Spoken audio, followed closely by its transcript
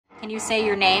Can you say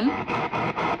your name?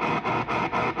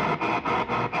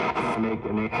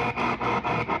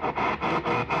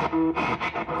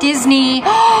 Disney.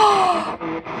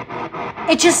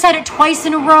 It just said it twice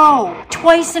in a row.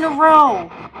 Twice in a row.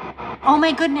 Oh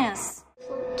my goodness.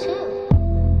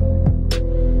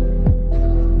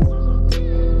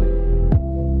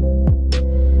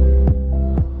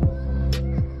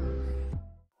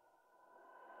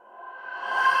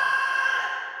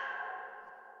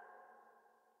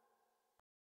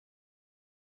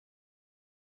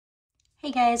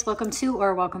 Hey guys, welcome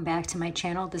back to my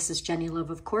channel. This is Jenny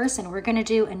Love, of course, and we're going to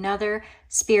do another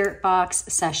spirit box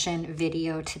session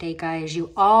video today, guys.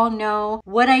 You all know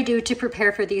what I do to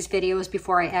prepare for these videos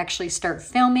before I actually start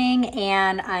filming,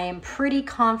 and I am pretty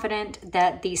confident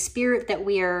that the spirit that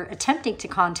we are attempting to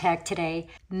contact today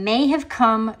may have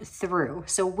come through.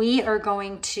 So we are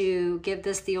going to give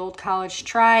this the old college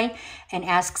try and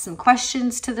ask some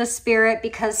questions to the spirit,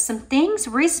 because some things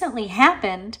recently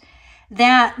happened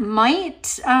that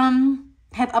might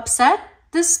have upset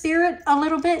this spirit a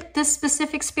little bit, this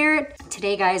specific spirit.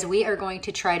 Today, guys, we are going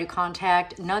to try to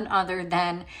contact none other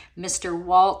than Mr.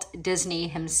 Walt Disney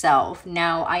himself.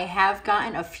 Now, I have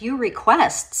gotten a few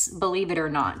requests, believe it or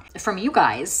not, from you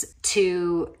guys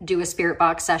to do a spirit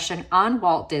box session on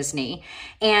Walt Disney.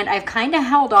 And I've kind of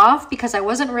held off because I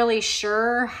wasn't really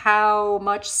sure how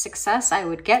much success I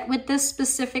would get with this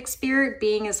specific spirit,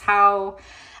 being as how,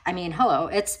 I mean, hello,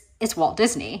 it's Walt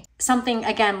Disney. Something,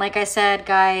 again, like I said,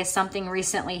 guys, something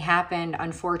recently happened,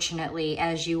 unfortunately.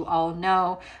 As you all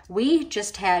know, we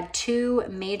just had two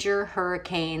major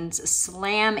hurricanes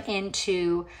slam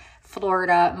into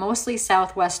Florida, mostly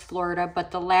Southwest Florida, but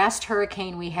the last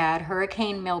hurricane we had,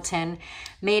 Hurricane Milton,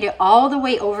 made it all the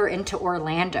way over into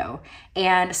Orlando.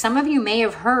 And some of you may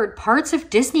have heard parts of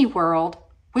Disney World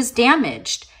was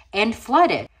damaged and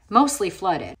flooded. Mostly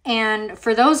flooded. And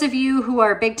for those of you who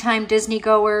are big time Disney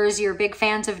goers, you're big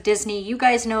fans of Disney, you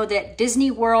guys know that Disney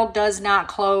World does not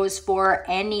close for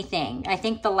anything. I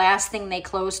think the last thing they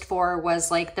closed for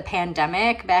was like the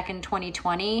pandemic back in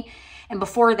 2020. And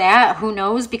before that, who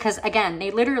knows? Because again,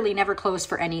 they literally never closed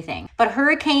for anything. But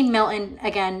Hurricane Milton,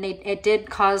 again, it did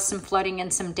cause some flooding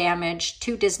and some damage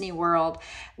to Disney World,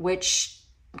 which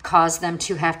caused them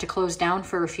to have to close down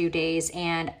for a few days.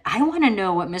 And I want to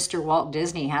know what Mr. Walt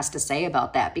Disney has to say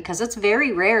about that, because it's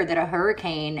very rare that a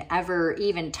hurricane ever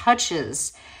even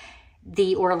touches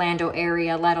the Orlando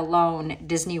area, let alone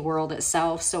Disney World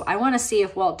itself. So I want to see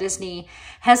if Walt Disney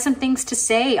has some things to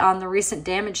say on the recent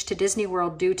damage to Disney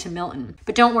World due to Milton.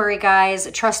 But don't worry, guys.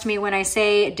 Trust me when I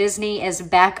say Disney is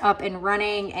back up and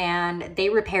running, and they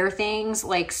repair things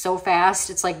like so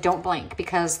fast. It's like, don't blink,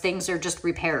 because things are just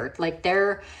repaired. Like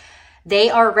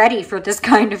they are ready for this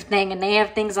kind of thing, and they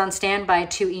have things on standby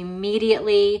to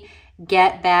immediately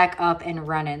get back up and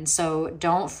running. So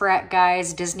don't fret,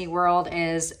 guys. Disney World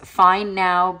is fine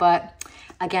now. But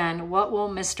again, what will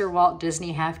Mr. Walt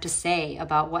Disney have to say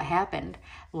about what happened?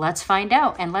 Let's find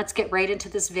out, and let's get right into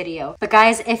this video. But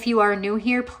guys, if you are new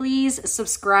here, please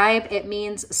subscribe. It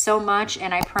means so much,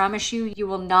 and I promise you, you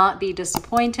will not be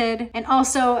disappointed. And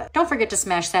also, don't forget to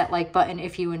smash that like button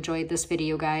if you enjoyed this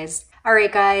video, guys. All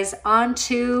right, guys, on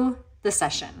to the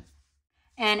session.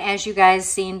 And as you guys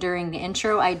seen during the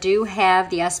intro, I do have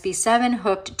the SB7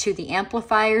 hooked to the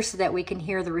amplifier so that we can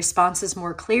hear the responses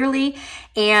more clearly.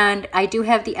 And I do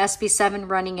have the SB7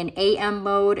 running in AM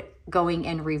mode, going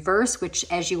in reverse, which,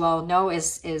 as you all know,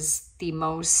 is the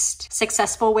most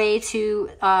successful way to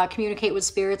communicate with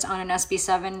spirits on an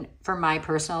SB7 from my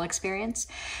personal experience.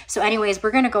 So anyways, we're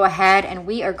going to go ahead and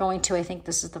we are going to, I think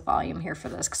this is the volume here for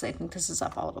this, because I think this is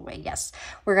up all the way. Yes,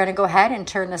 we're going to go ahead and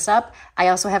turn this up. I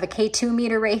also have a K2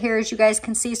 meter right here, as you guys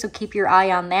can see, so keep your eye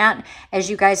on that. As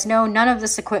you guys know, none of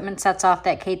this equipment sets off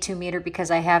that K2 meter because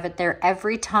I have it there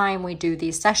every time we do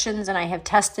these sessions, and I have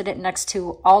tested it next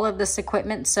to all of this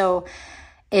equipment. So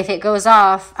if it goes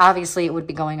off, obviously it would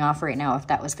be going off right now if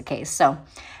that was the case. So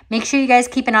make sure you guys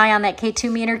keep an eye on that K2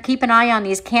 meter. Keep an eye on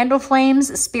these candle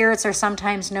flames. Spirits are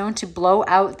sometimes known to blow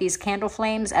out these candle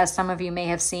flames, as some of you may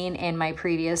have seen in my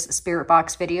previous spirit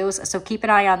box videos. So keep an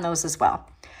eye on those as well.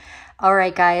 All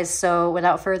right, guys. So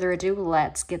without further ado,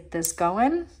 let's get this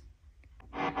going.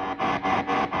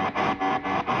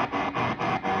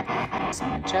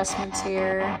 Some adjustments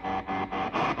here.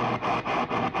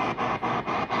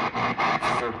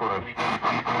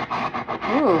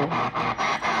 Ooh.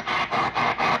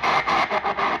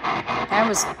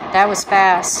 That was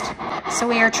fast. So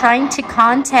we are trying to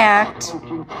contact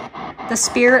the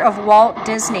spirit of Walt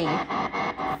Disney.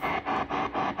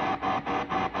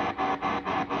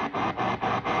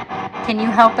 Can you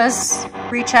help us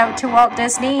reach out to Walt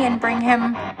Disney and bring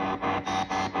him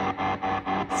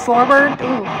forward.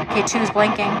 Ooh, okay, 2's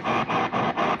blinking.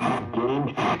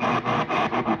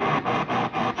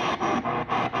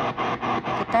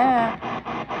 Look at that.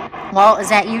 Walt, is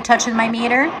that you touching my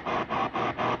meter?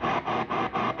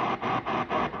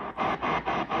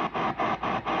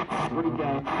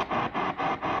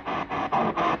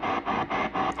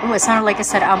 Ooh, it sounded like I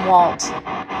said, I'm Walt. I'm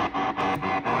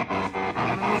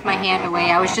gonna move my hand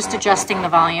away. I was just adjusting the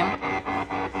volume.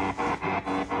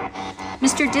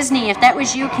 Mr. Disney, if that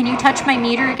was you, can you touch my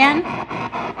meter again?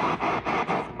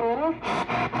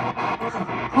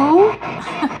 Who?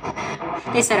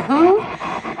 They said, who?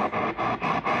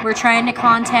 We're trying to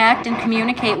contact and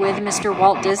communicate with Mr.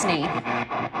 Walt Disney.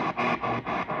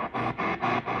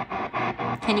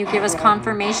 Can you give us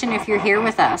confirmation if you're here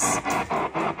with us?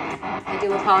 I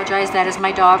do apologize, that is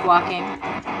my dog walking.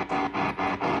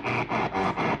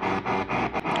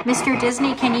 Mr.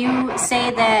 Disney, can you say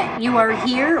that you are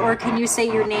here, or can you say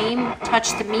your name,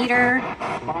 touch the meter,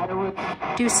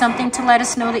 do something to let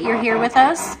us know that you're here with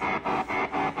us?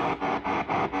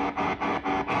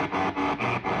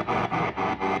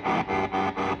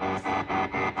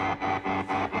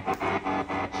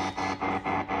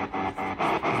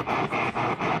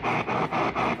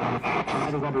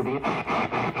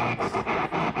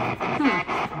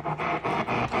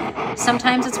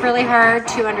 Sometimes it's really hard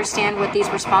to understand what these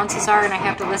responses are, and I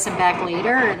have to listen back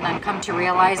later and then come to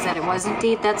realize that it was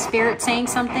indeed that spirit saying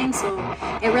something. So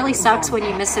it really sucks when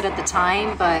you miss it at the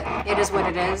time, but it is what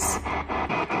it is.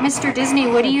 Mr. Disney,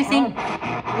 what do you think?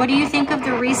 What do you think of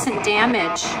the recent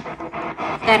damage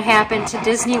that happened to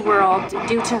Disney World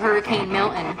due to Hurricane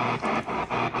Milton?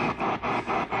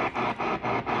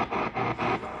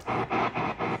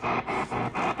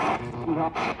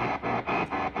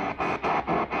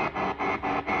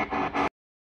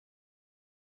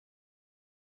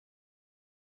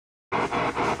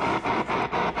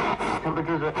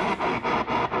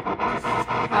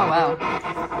 Oh,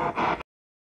 wow.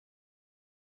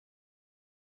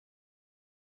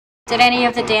 Did any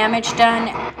of the damage done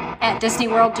at Disney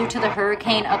World due to the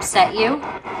hurricane upset you?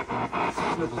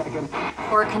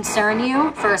 Or concern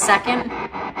you for a second?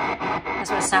 That's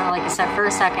what it sounded like it said, for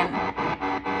a second.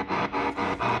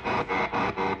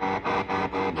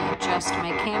 Let me adjust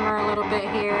my camera a little bit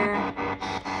here.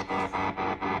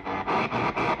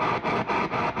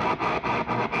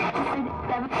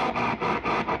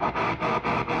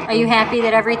 Are you happy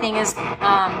that everything is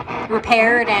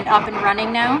repaired and up and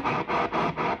running now?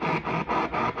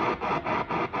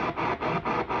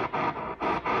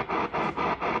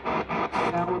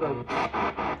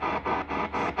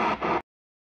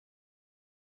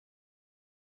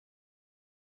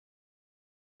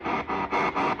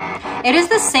 It is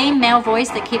the same male voice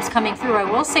that keeps coming through, I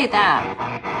will say that.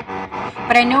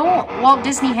 But I know Walt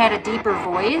Disney had a deeper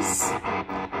voice.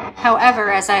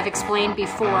 However, as I've explained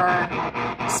before,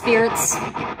 spirits,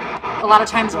 a lot of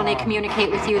times when they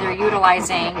communicate with you, they're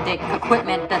utilizing the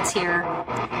equipment that's here.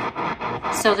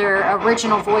 So their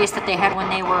original voice that they had when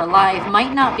they were alive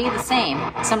might not be the same.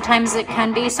 Sometimes it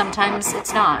can be, sometimes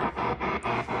it's not.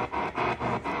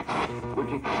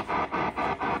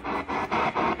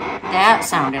 That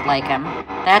sounded like him.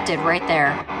 That did right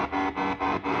there.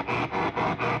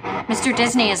 Mr.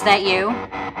 Disney, is that you?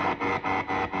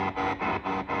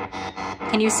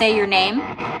 Can you say your name?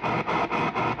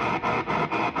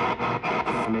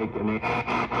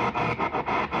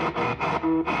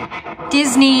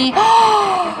 Disney.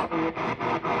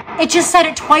 It just said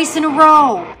it twice in a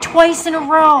row. Twice in a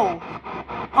row.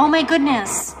 Oh my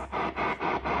goodness.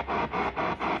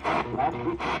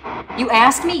 You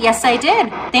asked me? Yes, I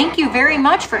did. Thank you very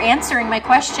much for answering my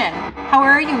question. How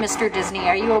are you, Mr. Disney?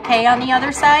 Are you okay on the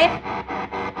other side?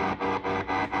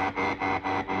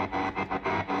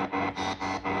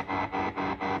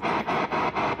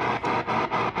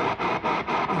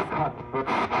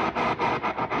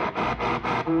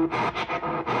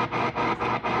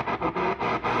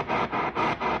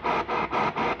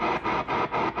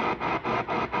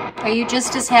 Are you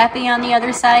just as happy on the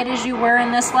other side as you were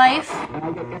in this life?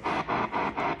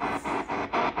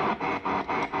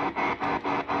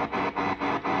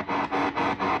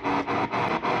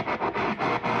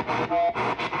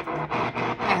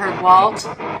 I heard Walt.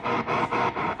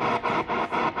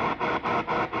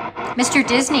 Mr.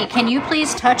 Disney, can you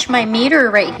please touch my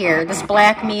meter right here, this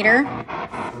black meter?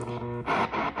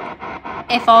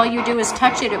 If all you do is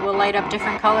touch it, it will light up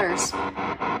different colors.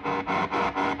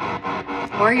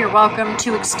 Or you're welcome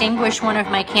to extinguish one of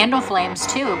my candle flames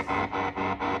too.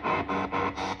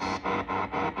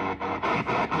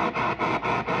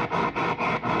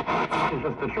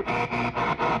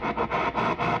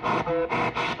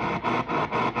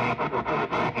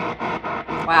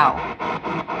 Wow.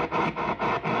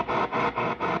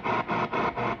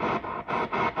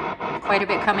 Quite a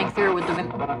bit coming through with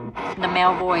the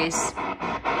male voice.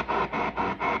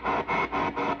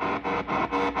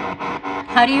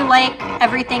 How do you like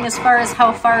everything as far as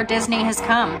how far Disney has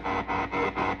come?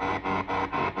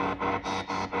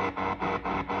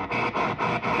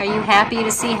 Are you happy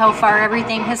to see how far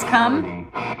everything has come?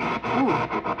 Ooh.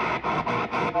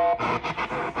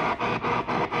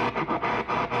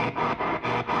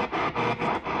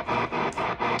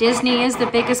 Disney is the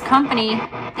biggest company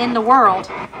in the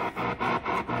world.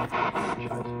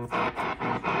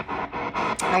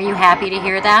 Are you happy to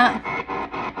hear that?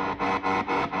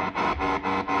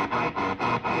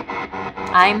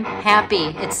 I'm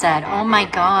happy, it said. Oh my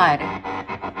God.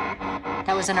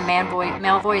 That was in a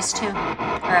male voice too,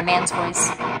 or a man's voice.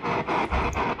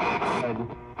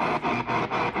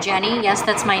 Jenny, yes,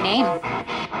 that's my name.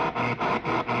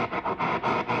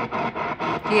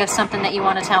 Do you have something that you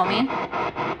want to tell me?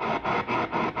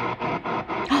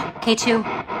 K2.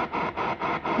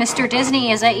 Mr.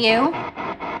 Disney, is that you?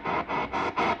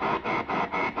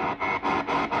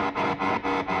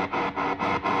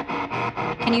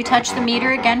 Can you touch the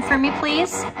meter again for me,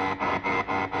 please?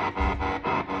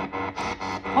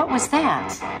 What was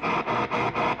that?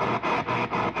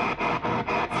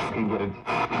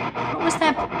 What was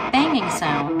that banging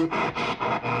sound?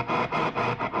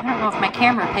 I don't know if my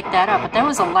camera picked that up, but that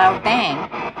was a loud bang.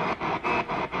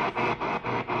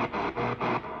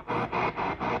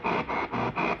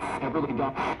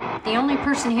 The only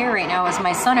person here right now is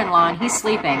my son-in-law, and he's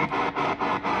sleeping.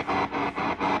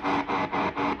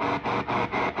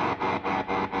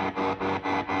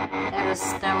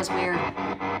 That was weird.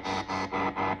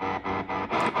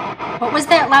 What was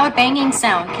that loud banging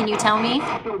sound? Can you tell me? A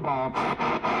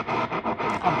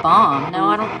bomb? No,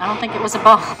 I don't think it was a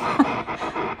bomb.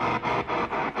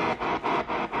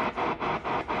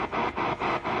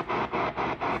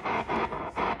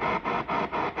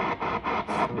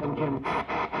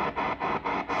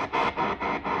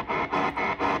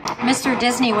 Mr.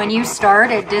 Disney, when you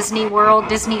started Disney World,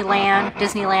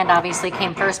 Disneyland obviously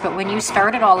came first, but when you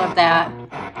started all of that,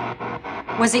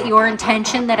 was it your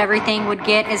intention that everything would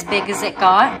get as big as it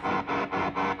got?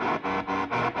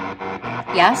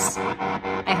 Yes?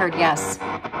 I heard yes.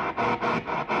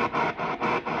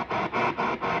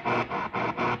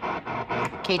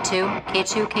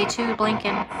 K2,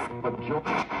 blinking.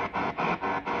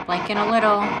 Blinking a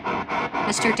little.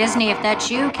 Mr. Disney, if that's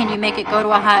you, can you make it go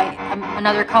to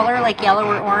another color like yellow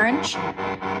or orange?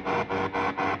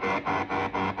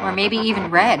 Or maybe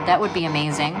even red, that would be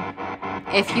amazing.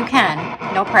 If you can,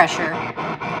 no pressure.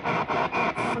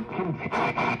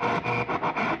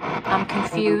 I'm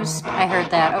confused. I heard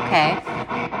that, okay.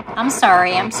 I'm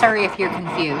sorry if you're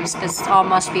confused. This all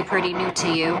must be pretty new to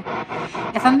you.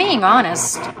 If I'm being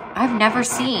honest, I've never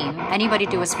seen anybody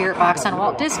do a spirit box on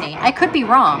Walt Disney. I could be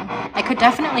wrong. I could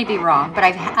definitely be wrong, but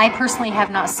I personally have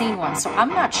not seen one, so I'm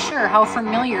not sure how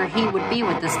familiar he would be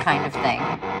with this kind of thing.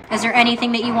 Is there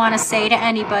anything that you want to say to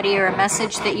anybody or a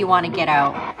message that you want to get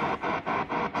out?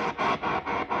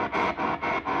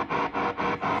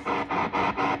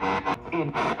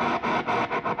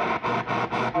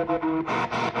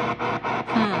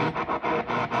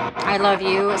 I love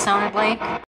you, it sounded like.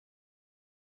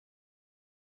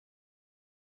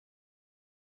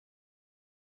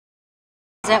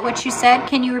 Is that what you said?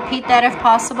 Can you repeat that if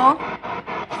possible?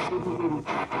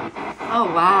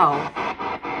 Oh, wow.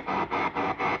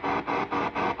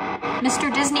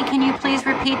 Mr. Disney, can you please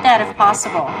repeat that if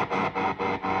possible?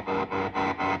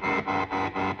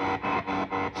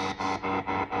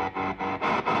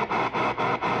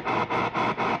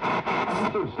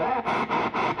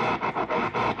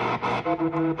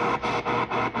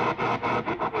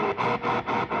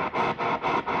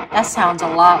 That sounds a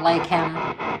lot like him.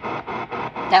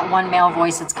 That one male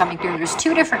voice that's coming through. There's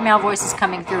two different male voices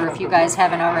coming through if you guys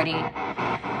haven't already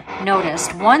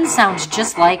noticed. One sounds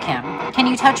just like him. Can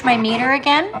you touch my meter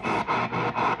again?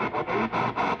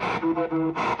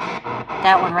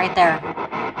 That one right there.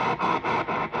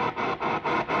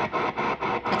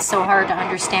 It's so hard to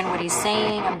understand what he's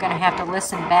saying. I'm gonna have to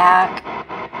listen back.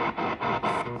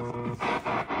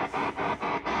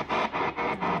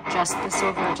 Adjust this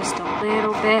over just a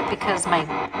little bit because my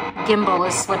gimbal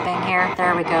is slipping here.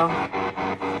 There we go.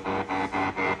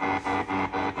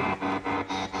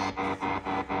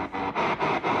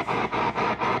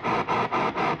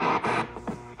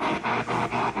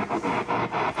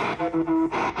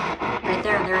 Right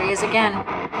there he is again.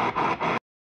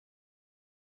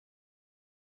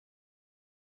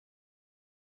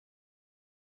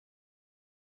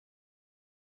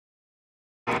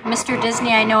 Mr.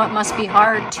 Disney, I know it must be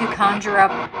hard to conjure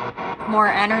up more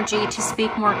energy to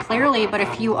speak more clearly, but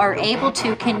if you are able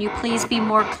to, can you please be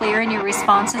more clear in your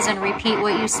responses and repeat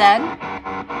what you said?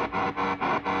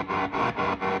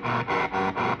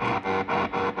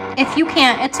 If you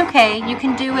can't, it's okay. You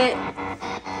can do it.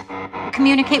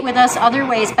 Communicate with us other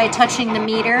ways by touching the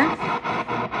meter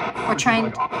or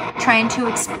trying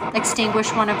to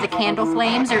extinguish one of the candle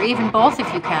flames, or even both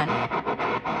if you can.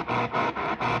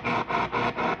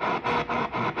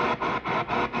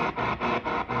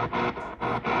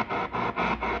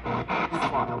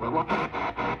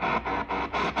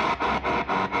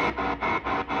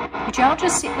 Did y'all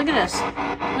just see? Look at this.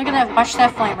 Look at that. Watch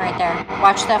that flame right there.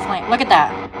 Watch that flame. Look at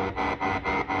that.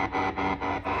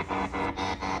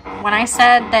 When I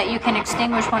said that you can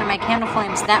extinguish one of my candle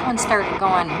flames, that one started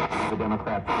going.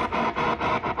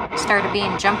 Started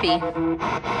being jumpy.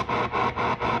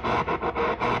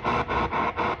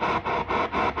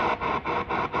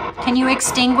 Can you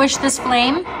extinguish this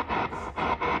flame?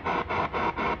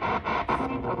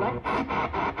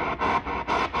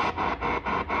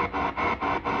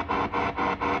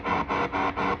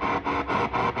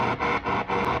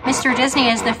 Mr. Disney,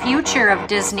 is the future of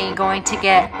Disney going to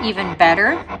get even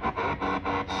better?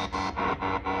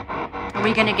 Are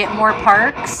we going to get more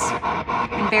parks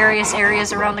in various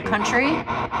areas around the country?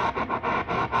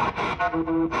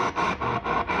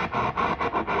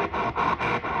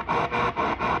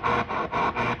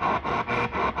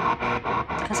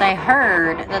 Because I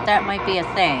heard that that might be a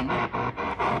thing.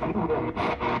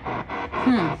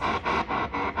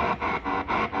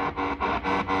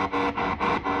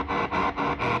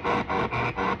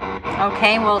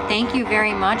 Okay, well, thank you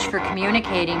very much for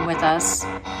communicating with us,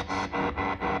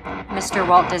 Mr.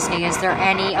 Walt Disney. Is there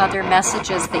any other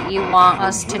messages that you want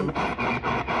us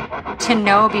to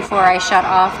know before I shut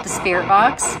off the spirit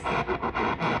box?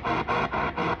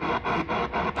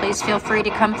 Please feel free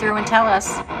to come through and tell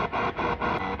us.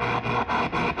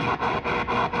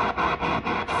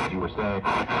 You are safe.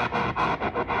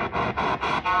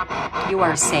 You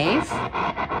are safe?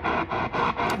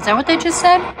 Is that what they just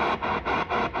said?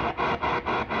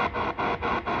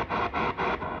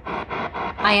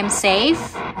 I am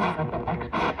safe?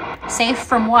 Safe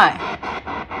from what?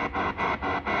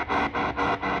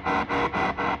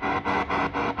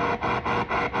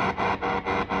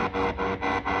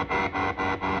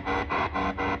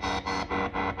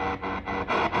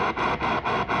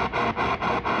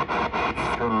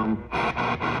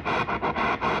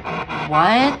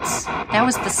 What? That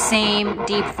was the same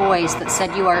deep voice that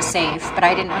said you are safe, but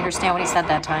I didn't understand what he said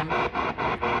that time.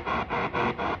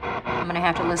 I'm gonna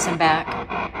have to listen back.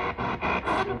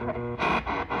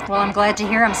 Well, I'm glad to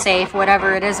hear I'm safe.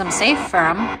 Whatever it is I'm safe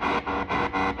from.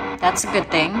 That's a good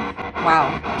thing.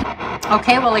 Wow.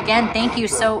 Okay, well, again, thank you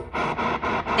so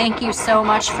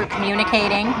much for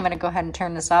communicating. I'm going to go ahead and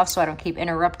turn this off so I don't keep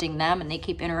interrupting them and they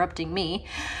keep interrupting me.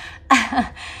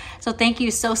 So thank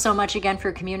you so much again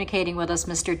for communicating with us,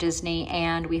 Mr. Disney,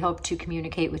 and we hope to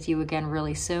communicate with you again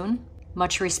really soon.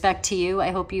 Much respect to you.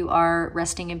 I hope you are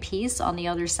resting in peace on the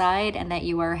other side and that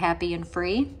you are happy and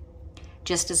free.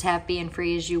 Just as happy and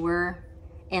free as you were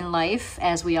in life,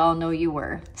 as we all know you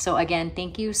were. So again,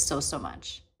 thank you so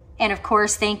much. And of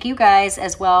course, thank you guys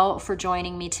as well for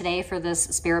joining me today for this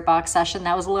spirit box session.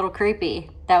 That was a little creepy.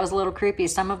 That was a little creepy.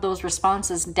 Some of those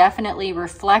responses definitely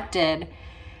reflected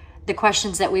the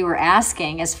questions that we were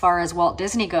asking as far as Walt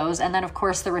Disney goes. And then of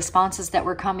course, the responses that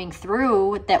were coming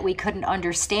through that we couldn't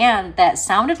understand that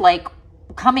sounded like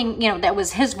coming, that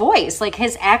was his voice, like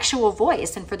his actual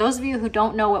voice. And for those of you who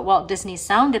don't know what Walt Disney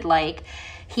sounded like,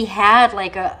 he had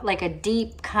like a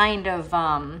deep kind of,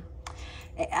 I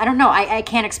don't know, I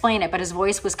can't explain it, but his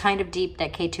voice was kind of deep.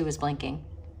 That K2 is blinking.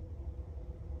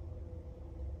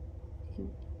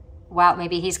 Wow,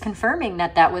 maybe he's confirming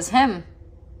that that was him.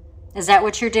 Is that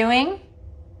what you're doing?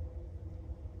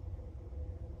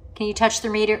 Can you touch the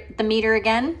meter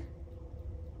again?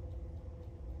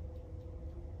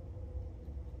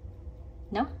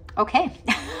 No? Okay.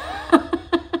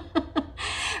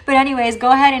 But anyways,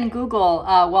 go ahead and Google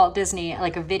Walt Disney,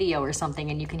 like a video or something,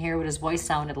 and you can hear what his voice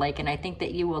sounded like. And I think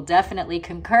that you will definitely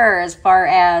concur as far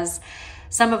as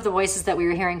some of the voices that we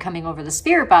were hearing coming over the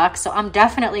spirit box. So I'm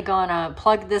definitely going to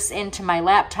plug this into my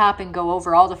laptop and go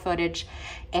over all the footage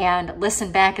and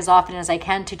listen back as often as I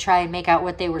can to try and make out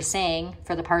what they were saying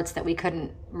for the parts that we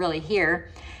couldn't really hear.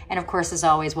 And of course, as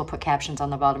always, we'll put captions on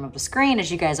the bottom of the screen, as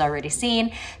you guys already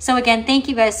seen. So again, thank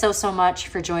you guys so much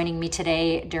for joining me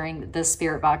today during the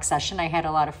spirit box session. I had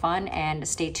a lot of fun, and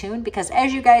stay tuned because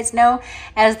as you guys know,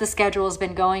 as the schedule has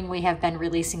been going, we have been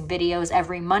releasing videos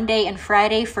every Monday and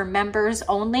Friday for members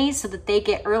only so that they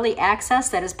get early access.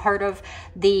 That is part of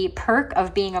the perk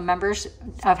of being a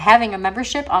having a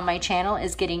membership on my channel,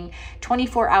 is getting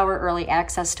 24-hour early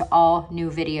access to all new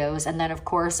videos. And then of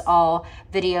course, all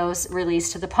videos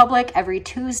released to the public every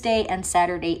Tuesday and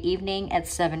Saturday evening at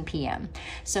 7 p.m.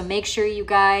 So make sure you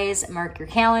guys mark your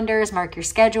calendars, mark your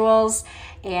schedules,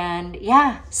 and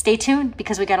yeah, stay tuned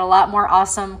because we got a lot more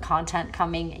awesome content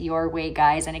coming your way,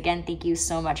 guys. And again, thank you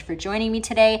so much for joining me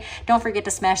today. Don't forget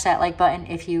to smash that like button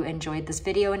if you enjoyed this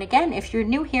video. And again, if you're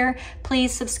new here,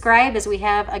 please subscribe, as we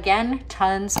have, again,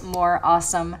 tons more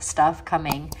awesome stuff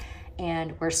coming.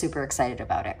 And we're super excited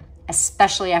about it,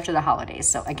 especially after the holidays.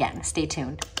 So again, stay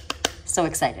tuned. So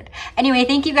excited. Anyway,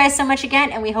 thank you guys so much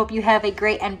again, and we hope you have a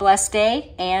great and blessed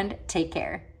day, and take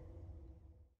care.